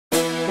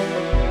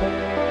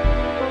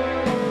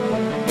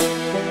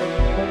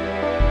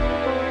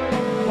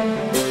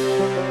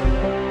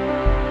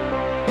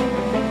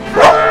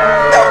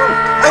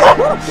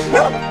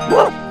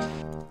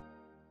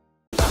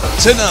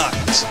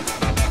Tonight,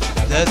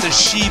 there's a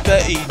Shiba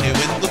Inu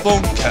in the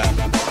bunker.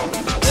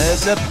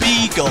 There's a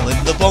Beagle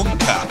in the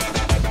bunker.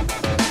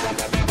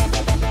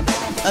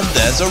 And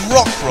there's a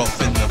Rockruff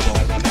in the bunker.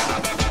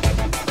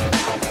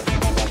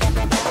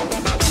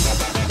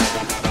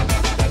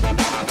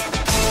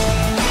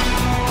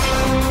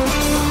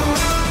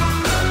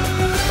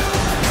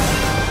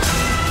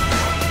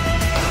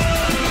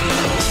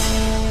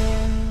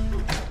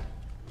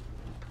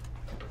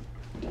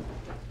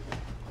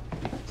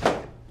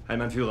 Hi,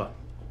 mein Führer.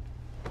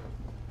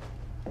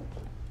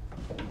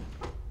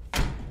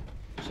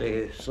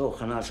 Sie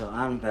suchen also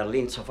an,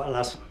 Berlin zu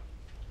verlassen.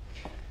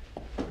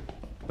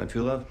 Mein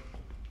Führer,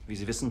 wie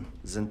Sie wissen,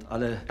 sind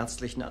alle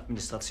ärztlichen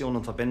Administrationen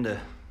und Verbände,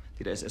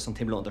 die der SS und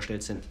Himmler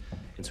unterstellt sind,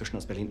 inzwischen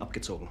aus Berlin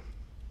abgezogen.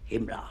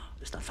 Himmler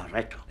ist ein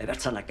Verräter. Er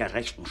wird seiner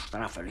gerechten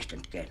Strafe nicht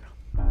entgehen.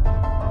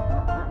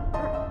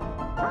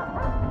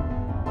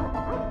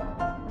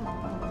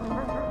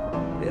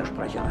 Wir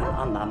sprechen ein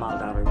andermal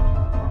darüber.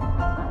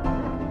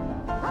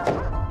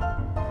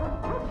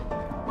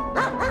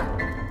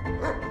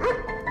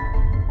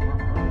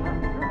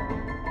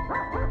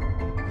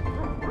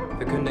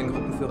 Wir können den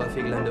Gruppenführer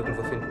Fegelein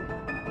nirgendwo finden.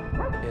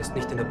 Er ist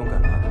nicht in der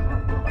Bunkeranlage.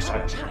 Was soll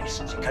das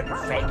heißen? Sie können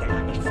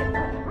Fegelein nicht finden.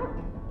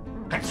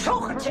 Dann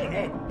suchen Sie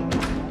ihn!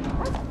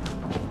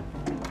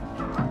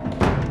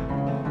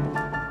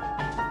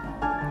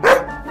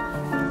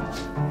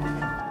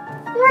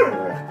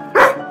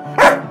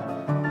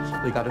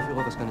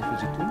 Brigadeführer, was kann ich für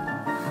Sie tun?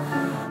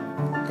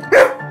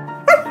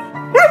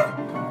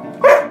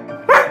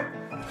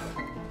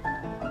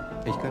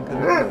 Ich kann kein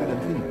Mitgefühl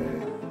empfinden.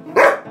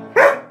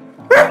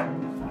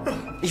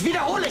 Ich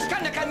wiederhole, ich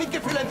kann da kein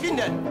Mitgefühl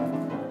empfinden!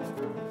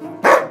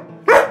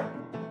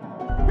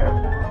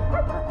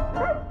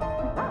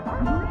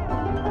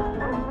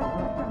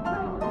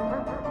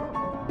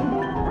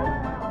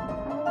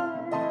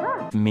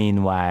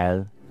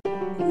 Meanwhile.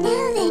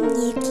 Now then,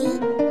 Yuki,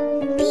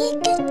 be a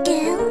good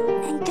girl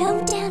and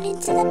go down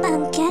into the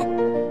bunker.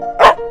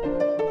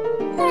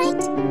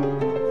 Right,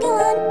 go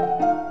on,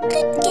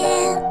 good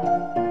girl.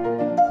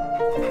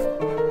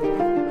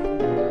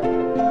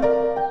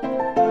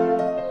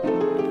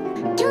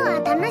 今日は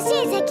楽し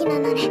い席な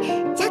ので、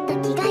ちょっと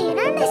気が緩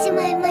んでし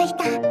まいまし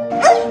た。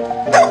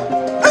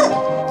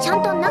ちゃ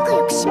んと仲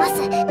良くします。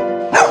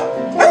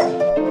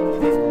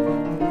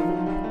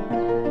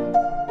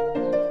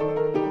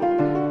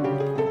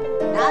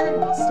Now then,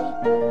 Rusty,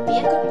 be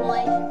a good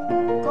boy.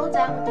 Go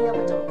down with the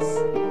other dogs.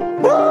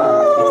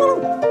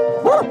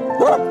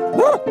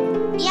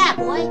 Yeah,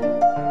 boy.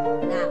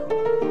 Now,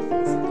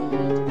 Fizz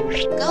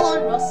lead. Go on,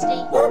 Rusty.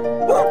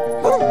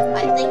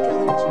 I think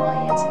you'll enjoy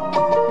it.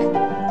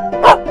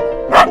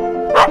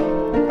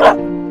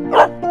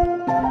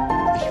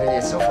 Ich will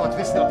jetzt sofort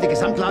wissen, ob die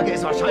Gesamtlage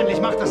es wahrscheinlich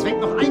macht, dass Weg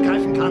noch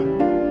eingreifen kann.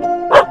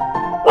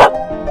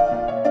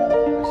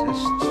 Es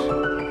ist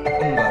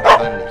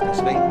unwahrscheinlich, dass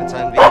Wenk mit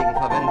seinen wenigen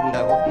Verbänden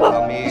der Roten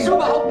Armee... Wieso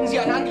behaupten Sie,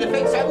 ein Angriff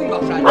Wenk sei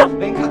unwahrscheinlich?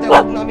 Wenk hat der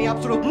Roten Armee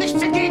absolut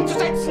nichts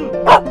entgegenzusetzen!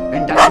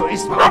 Wenn das so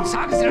ist, warum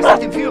sagen Sie das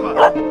nicht dem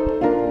Führer?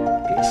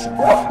 Dieser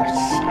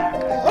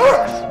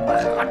Versager,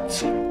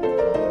 Marotz.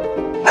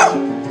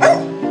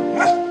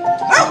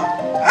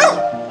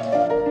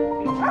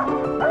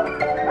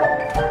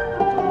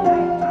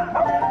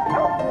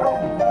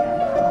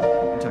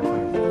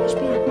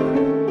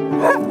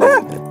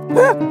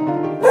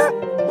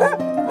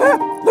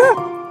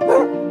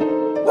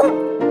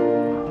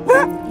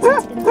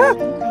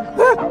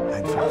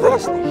 Einfach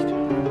weiß nicht.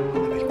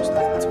 Aber ich muss noch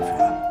einmal zum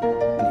Führer.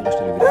 An Ihrer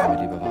Stelle würde ich mit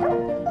lieber warten.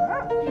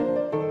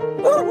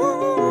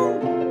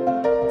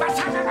 Was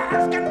hat er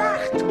daraus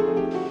gemacht?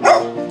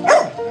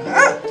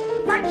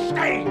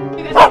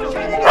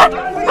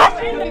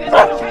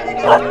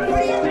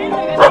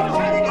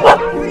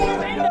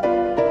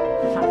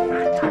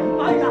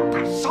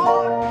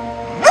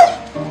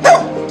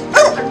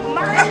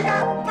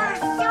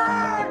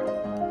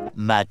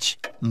 Mann,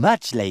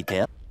 Much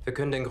later. Wir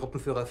können den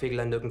Gruppenführer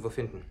Fegelein nirgendwo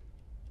finden.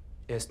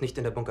 Er ist nicht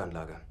in der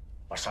Bunkeranlage.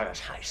 Was soll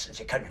das heißen?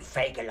 Sie können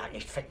Fegelein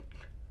nicht finden.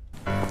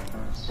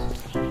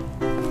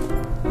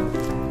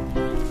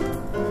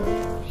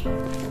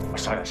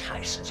 Was soll das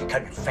heißen? Sie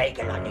können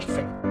Fegelein nicht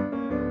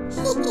finden.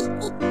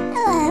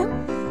 Hello.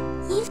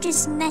 You've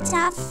just met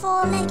our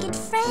four-legged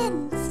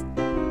friends.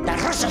 Der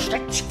Russe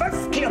steckt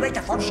 12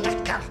 Kilometer von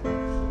Stuttgart.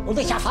 Und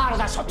ich erfahre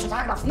das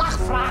sozusagen auf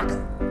Nachfrage.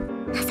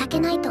 情け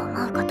ないと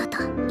思うことと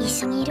一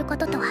緒にいるこ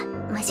ととは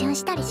矛盾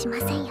したりしま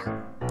せんよ。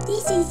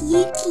This is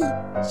Yuki.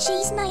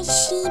 She's my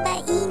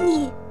Shiba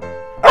Inu.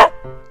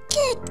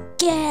 Good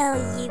girl,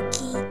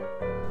 Yuki.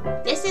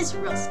 This is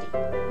Rusty,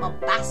 my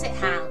Basset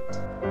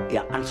Hound.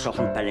 Ihr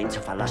Ansuchen, Berlin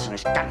zu verlassen,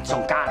 ist ganz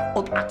und gar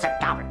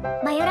unakzeptabel.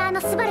 マヨラーの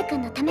スバル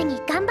君のため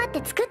に頑張っ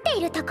て作って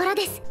いるところ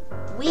です。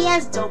We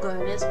as dog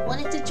owners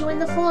wanted to join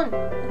the fun.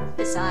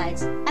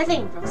 Besides, I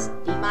think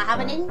Rusty might have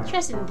an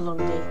interest in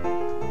Blondi.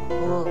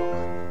 Oh,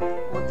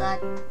 would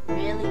that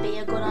really be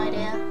a good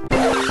idea?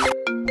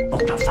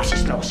 Rockruff, was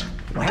ist los?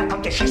 Woher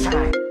kommt die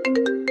Schießerei?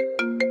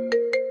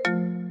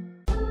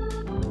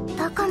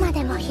 どこま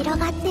でも広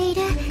がってい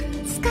る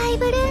スカイ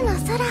ブルーの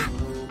空。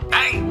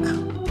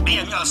by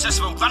je měl se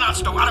svou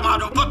 12.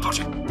 armádou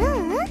podpořit.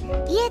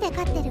 Jie de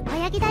飼ってる子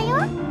ヤギだよ。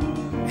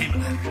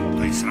Himmler,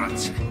 to je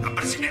zrádce a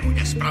brzy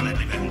nebude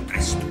spravedlivému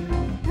trestu.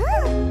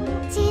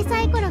 小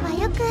さい頃は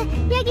よく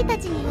ヤギた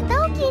ちに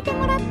歌を聴いて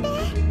もらって。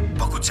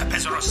Pokud se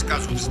bez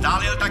rozkazu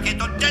vzdálil, tak je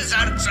to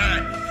dezerce!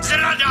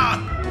 Zrada!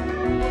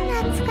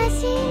 懐か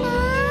しいな。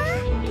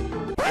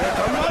Je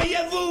to moje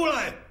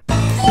vůle!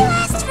 You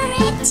asked for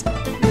it!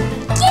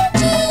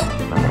 Yuki!